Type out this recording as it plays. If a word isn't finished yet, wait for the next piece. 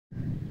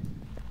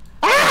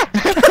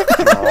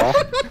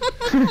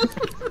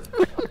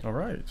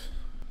Alright.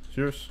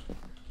 Cheers.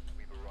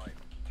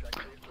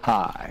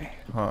 Hi.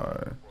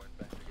 Hi.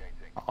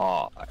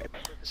 Alright.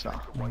 So,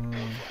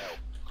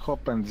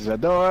 open the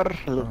door.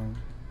 Look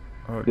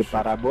Oh, the shit.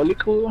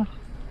 parabolical.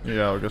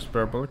 Yeah, I guess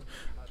parabolic.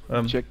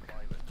 Check.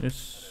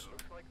 Yes.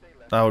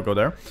 I'll go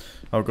there.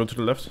 I'll go to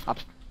the left. Up.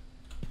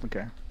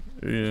 Okay.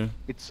 Yeah.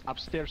 It's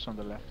upstairs on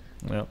the left.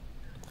 Yeah.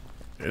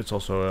 It's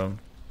also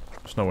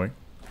snowing.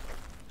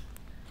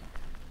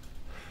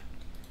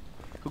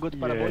 Who got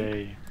parabolic?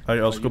 Yay. I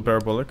also go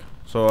parabolic,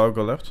 so I'll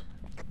go left.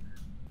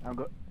 I'll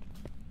go.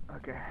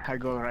 Okay, I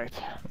go right.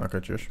 Okay,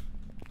 cheers.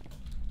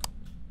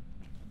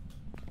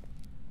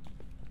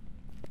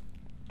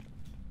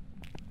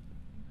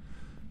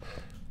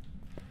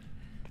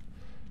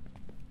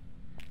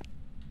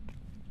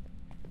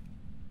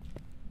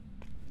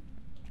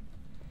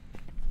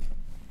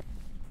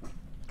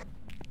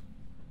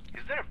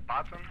 Is there a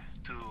button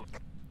to...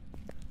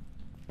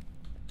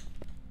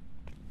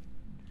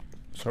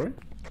 Sorry?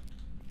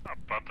 A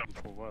button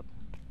for what?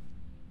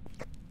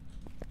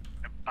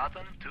 a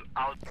button to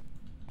out...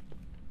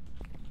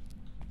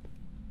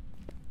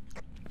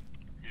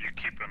 You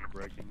keep on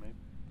braking, mate.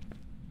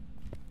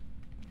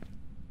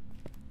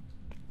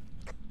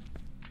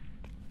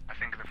 I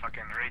think the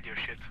fucking radio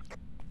shit.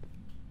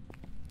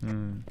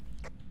 Hmm.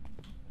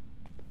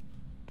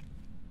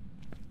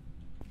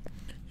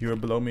 You are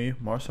below me,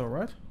 Marcel,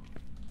 right?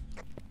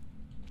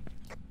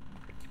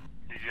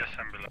 Yes,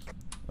 I'm below.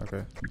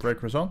 Okay.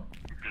 Brake was on?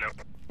 Below.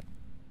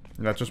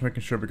 Yeah, just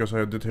making sure because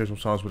I did hear some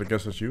sounds, but I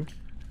guess that's you.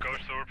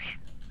 Ghost orbs.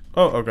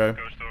 Oh, okay.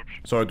 Ghost orbs.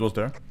 So it was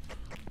there.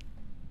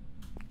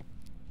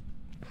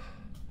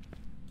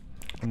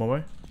 On my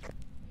way.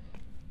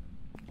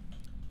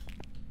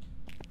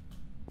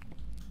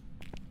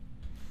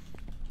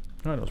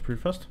 Oh, that was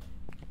pretty fast.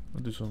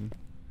 I'll do some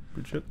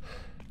good shit.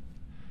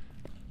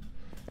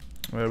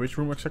 Which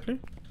room exactly?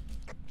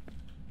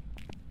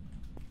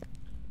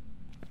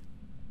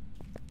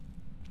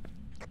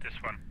 This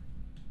one.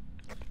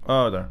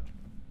 Oh, there.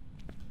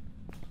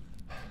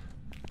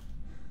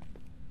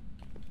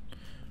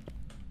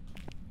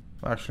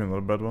 Actually, not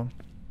a bad one.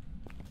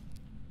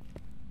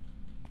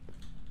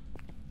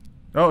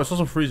 Oh, it's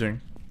also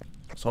freezing.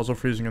 It's also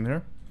freezing in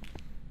here.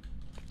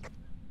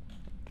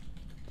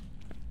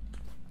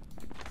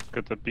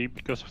 Could that be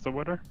because of the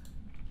weather?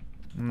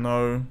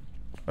 No.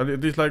 At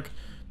least like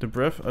the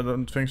breath, I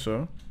don't think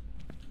so.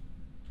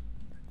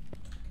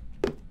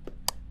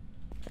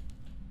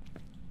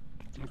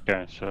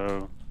 Okay,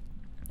 so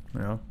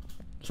Yeah.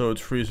 So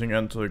it's freezing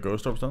and the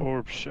ghost orbs then?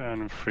 orbs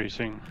and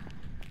freezing.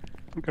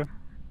 Okay.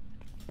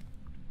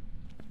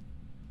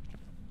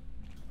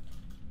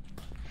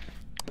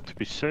 To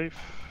be safe,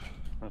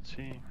 let's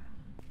see.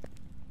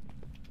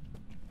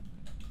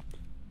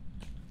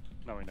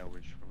 Now we know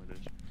which room it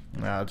is.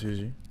 Yeah, it's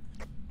easy.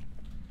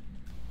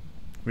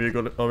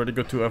 Already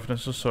got 2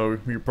 evidences, so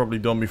we're probably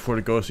done before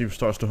the ghost even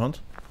starts to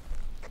hunt.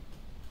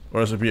 Or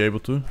does it be able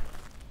to?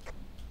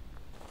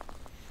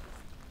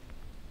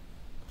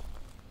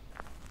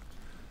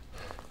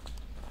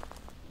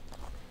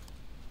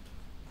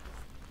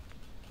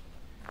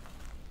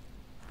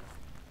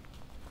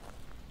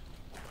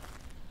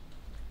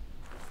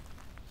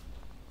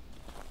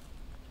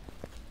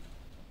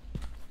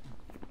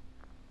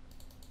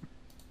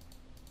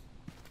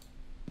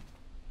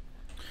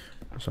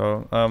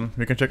 So,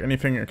 we can check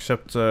anything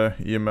except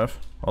EMF.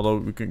 Although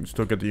we can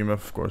still get the EMF,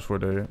 of course, for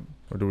the...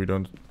 Or do we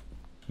don't?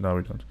 No,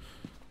 we don't.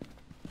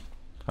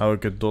 I will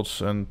get dots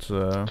and...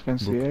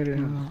 Fancy book.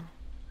 area.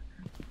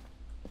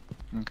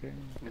 Okay.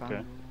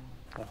 Okay.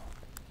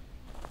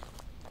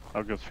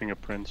 I'll get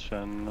fingerprints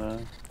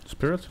and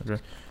Spirit?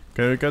 Okay.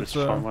 Can you get... this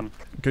fun one.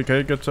 Can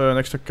you get an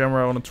extra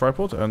camera on a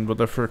tripod and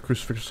whatever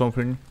crucifix or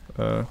something?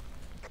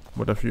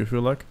 Whatever you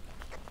feel like.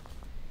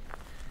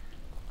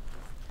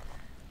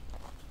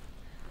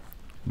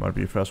 Might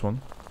be a fast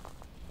one.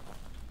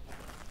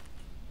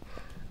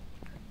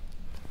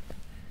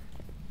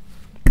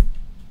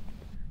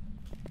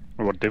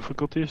 What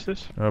difficulty is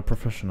this?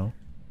 Professional.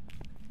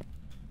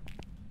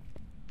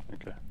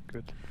 Okay,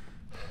 good.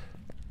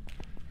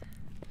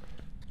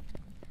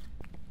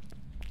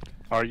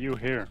 Are you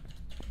here?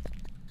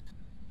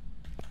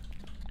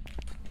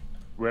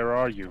 Where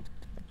are you?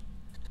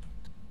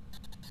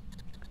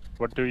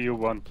 What do you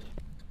want?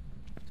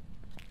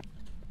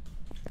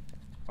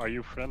 Are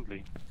you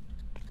friendly?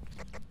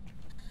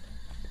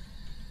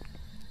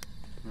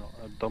 No,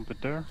 I'll dump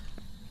it there.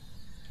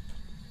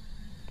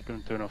 I'm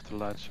gonna turn off the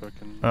lights so I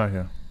can Ah,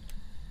 yeah.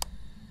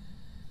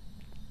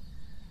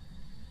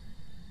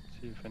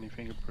 see if any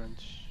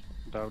fingerprints.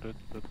 Doubt it,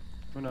 but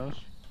who knows?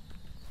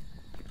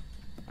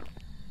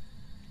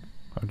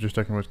 I'm just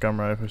checking with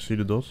camera if I see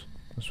the dots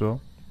as well.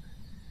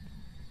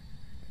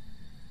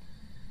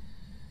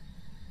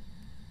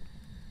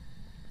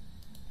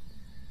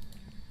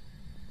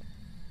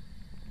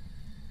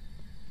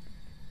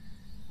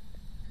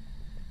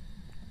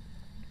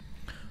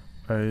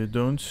 I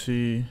don't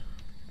see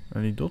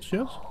any dots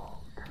yet.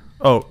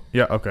 Oh,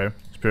 yeah, okay.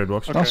 Spirit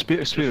box. Okay.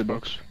 Oh, spirit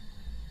box.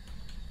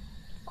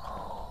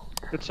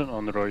 It's an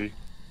Onroy.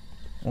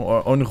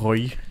 Or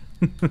Onroy.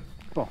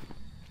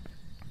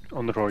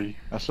 Onroy.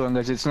 As long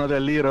as it's not a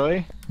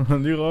Leroy.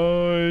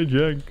 Leroy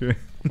Jenkins.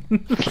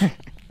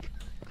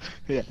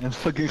 Yeah, and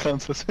fucking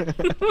Hanses.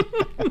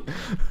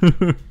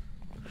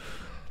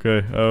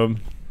 Okay,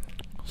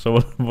 so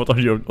what are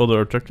your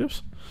other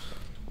objectives?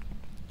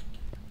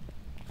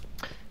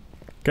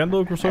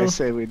 Candle or so? I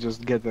say we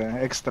just get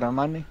extra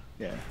money.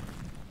 Yeah.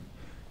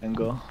 And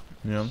go.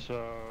 Yeah.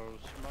 So,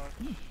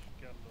 smudge,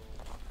 candle.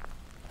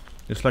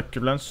 It's like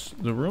cleanse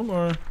the room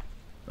or?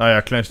 Ah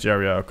yeah, cleanse the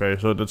area, okay,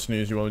 so that's an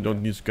easy one, you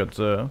don't need to get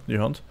the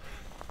hunt.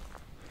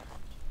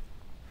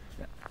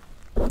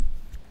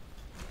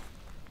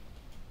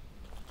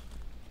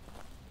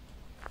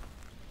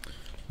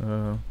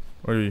 Or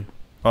do we?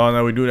 Oh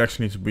no, we do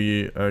actually need to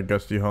be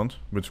get the hunt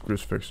with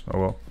crucifix. Oh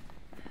well.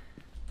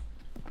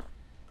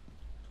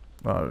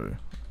 Ah,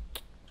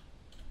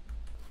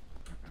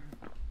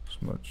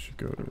 smudge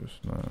goes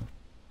no.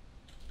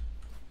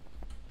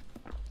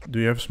 Do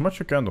you have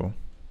smudge or candle?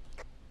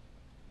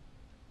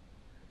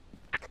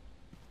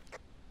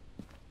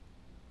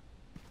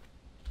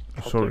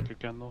 I'll Sorry. take a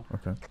candle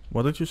Okay.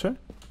 What did you say?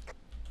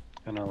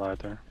 and a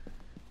lighter.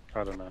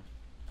 I don't know.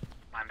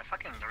 Man, the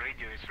fucking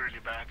radio is really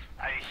bad.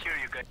 I hear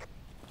you guys.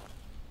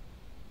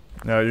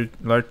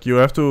 Yeah, you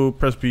have to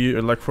press B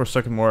like for a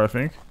second more, I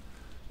think.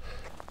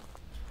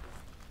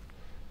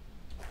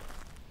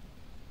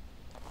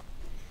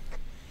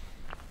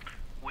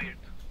 Weird.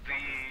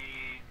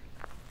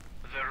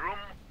 The room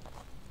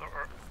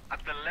or at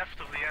the left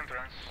of the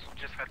entrance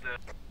just had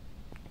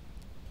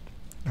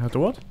the Had to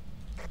what?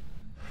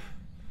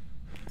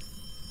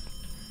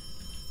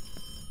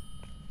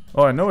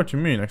 Oh, I know what you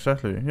mean,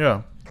 exactly.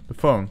 Yeah, the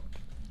phone.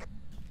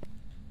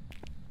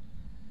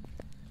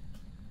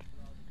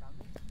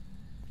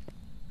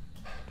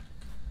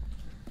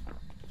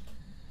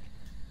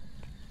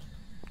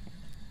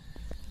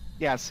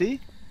 Yeah, see?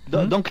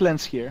 Hmm? Don't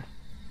cleanse here.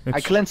 I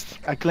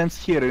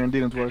cleansed here and it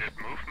didn't work.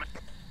 movement.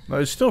 No,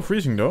 it's still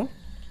freezing though.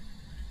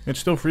 It's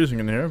still freezing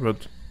in here,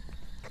 but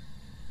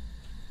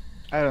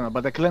I don't know,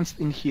 but I cleansed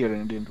in here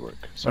and it didn't work.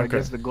 So Okay. I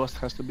guess the ghost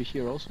has to be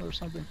here also or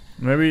something.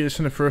 maybe it's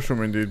in the first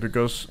room indeed,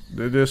 because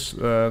it is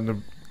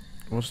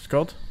what's it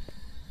called?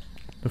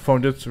 The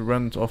phone did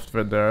went off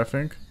there, I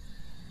think.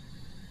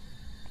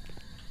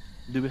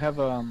 Do we have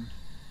a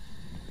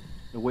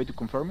way to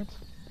confirm it?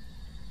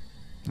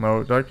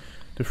 No, like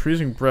the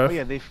freezing breath. Oh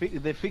yeah,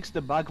 they fixed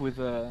the bug with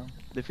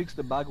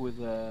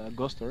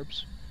ghost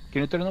orbs.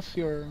 Can you turn off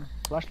your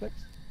flashlight?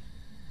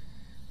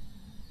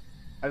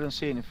 I don't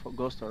see any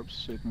ghost orbs,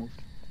 so it moved.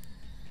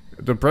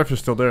 The breath is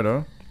still there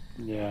though.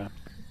 Yeah.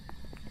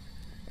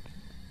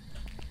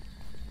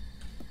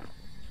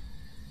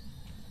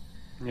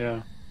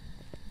 Yeah.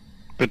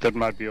 But that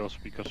might be also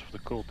because of the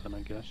cold then,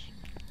 I guess.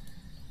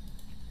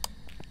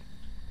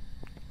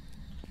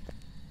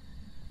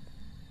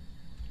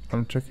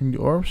 I'm checking the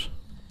orbs.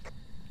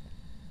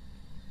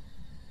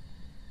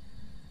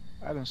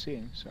 I don't see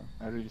any, so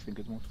I really think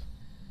it moved.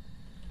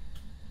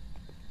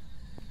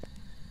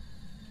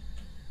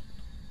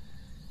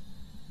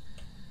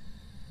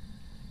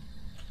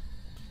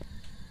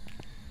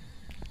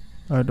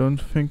 I don't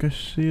think I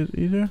see it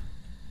either.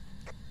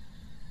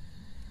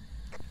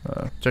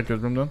 Check this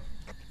room then.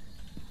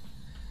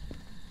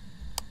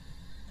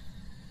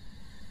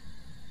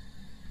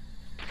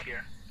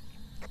 Here.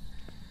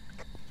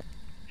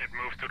 It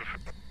moved to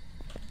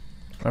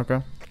the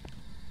Okay.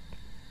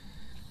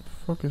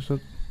 Fuck is that?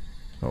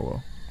 Oh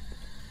well.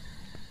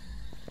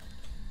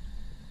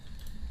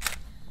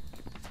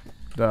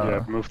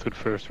 Yeah, move to the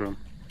first room.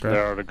 Okay.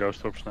 There are the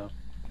ghost orbs now.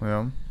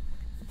 Yeah.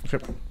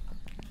 Yep.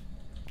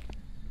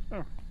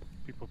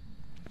 People.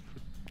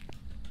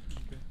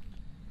 Okay.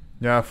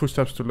 Yeah,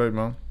 footsteps too late,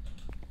 man.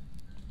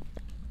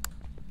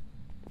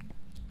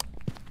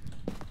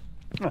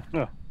 No,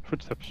 no,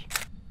 footsteps.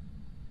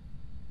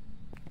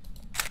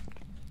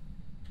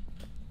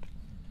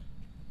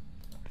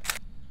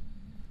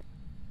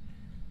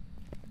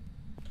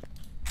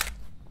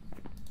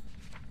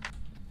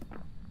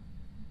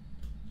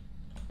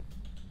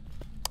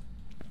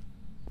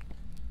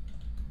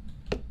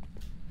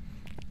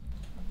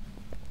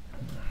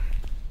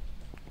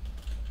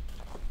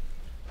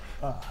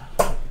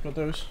 Got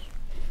those.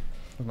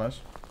 That's nice.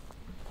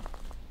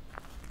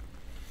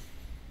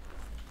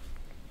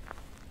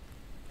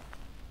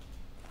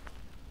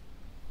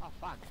 Oh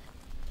fuck.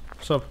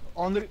 What's up?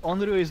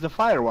 Onryu is the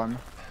fire one.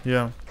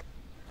 Yeah.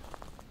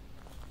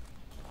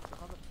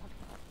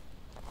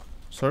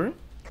 Sorry?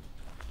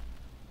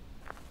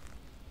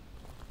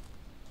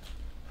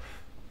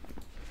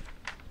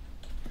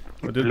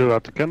 It did- blew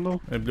out the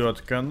candle. It blew out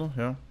the candle,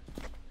 yeah.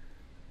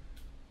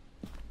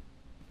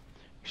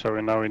 So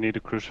now we need a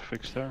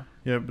crucifix there.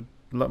 Yeah,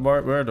 but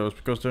where are those?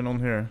 Because they're not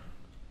here.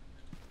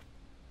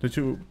 Did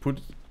you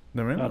put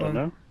them in? I don't or-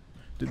 know.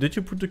 Did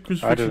you put the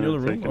crucifix in the didn't other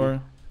room take any.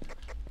 or?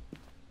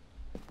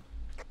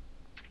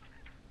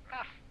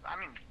 I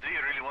mean, do you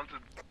really want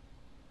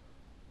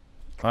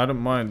to? I don't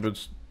mind,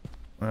 but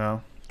yeah.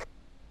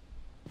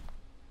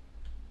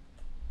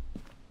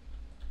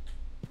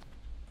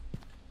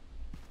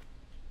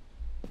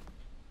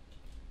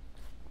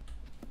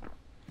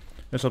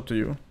 It's up to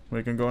you.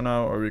 We can go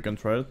now or we can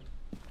try it.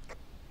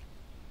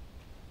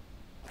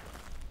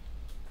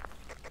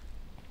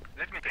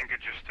 Let me think, it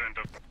just turned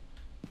up.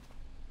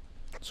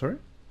 Sorry?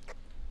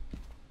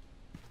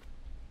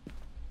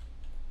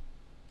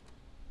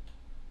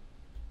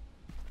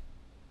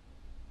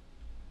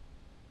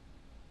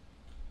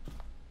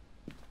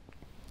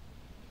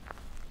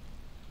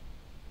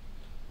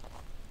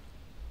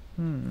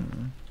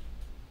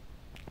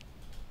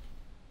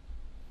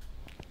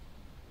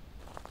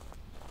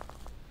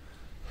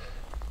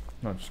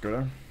 No, just go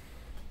there.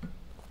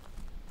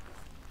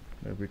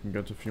 Maybe we can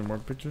get a few more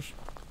pictures.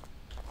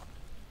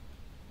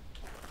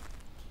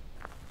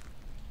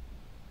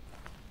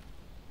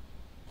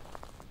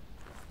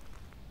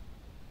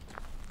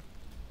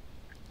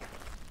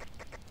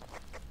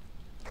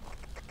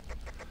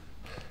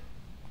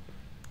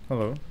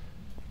 Hello.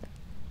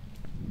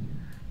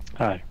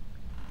 Hi.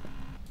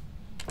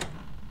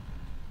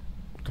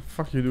 What the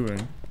fuck are you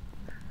doing?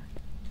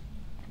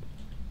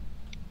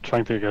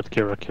 Trying to get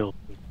Kira killed.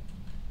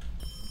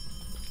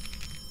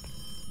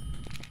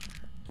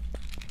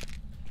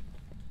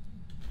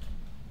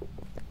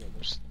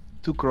 There's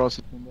 2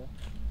 crosses in there.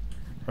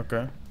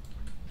 Okay.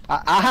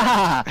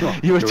 Ah! Oh,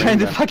 You were you're trying in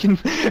to there. fucking.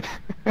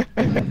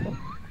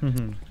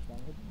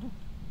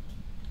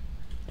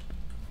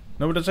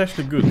 No, but that's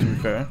actually good, to be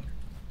fair.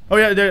 Oh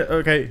yeah, there.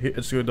 Okay,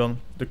 it's good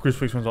done. The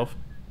crucifix went off.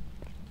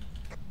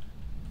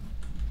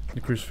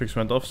 The crucifix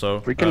went off,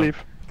 so We can leave.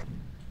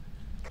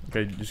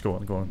 Okay, just go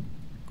on, go on,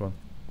 go on.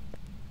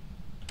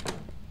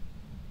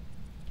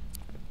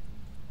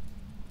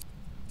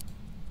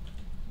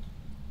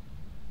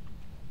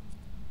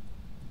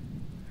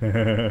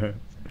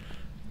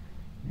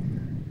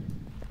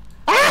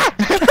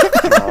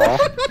 Aw.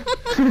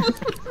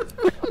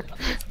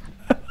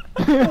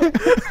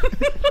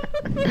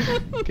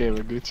 Okay,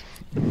 we're good.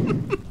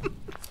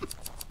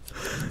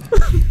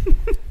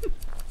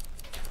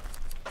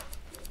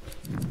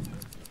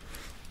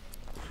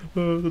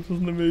 Oh, that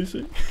was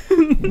amazing.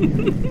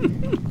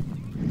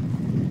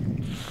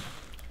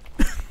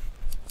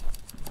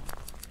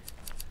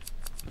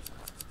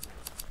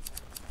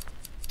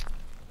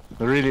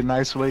 A really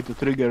nice way to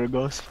trigger a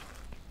ghost.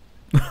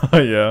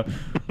 Yeah.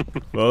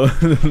 Well.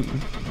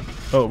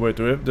 Oh wait,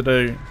 did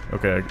I?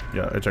 Okay,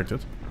 yeah, I checked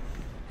it.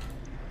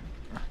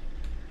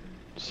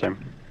 Same.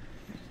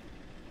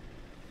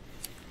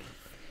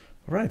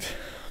 Right.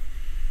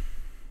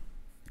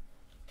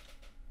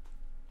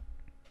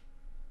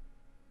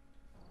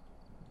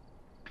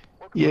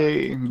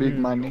 Yay, big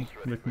money.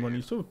 Big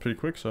money, still pretty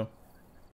quick, so.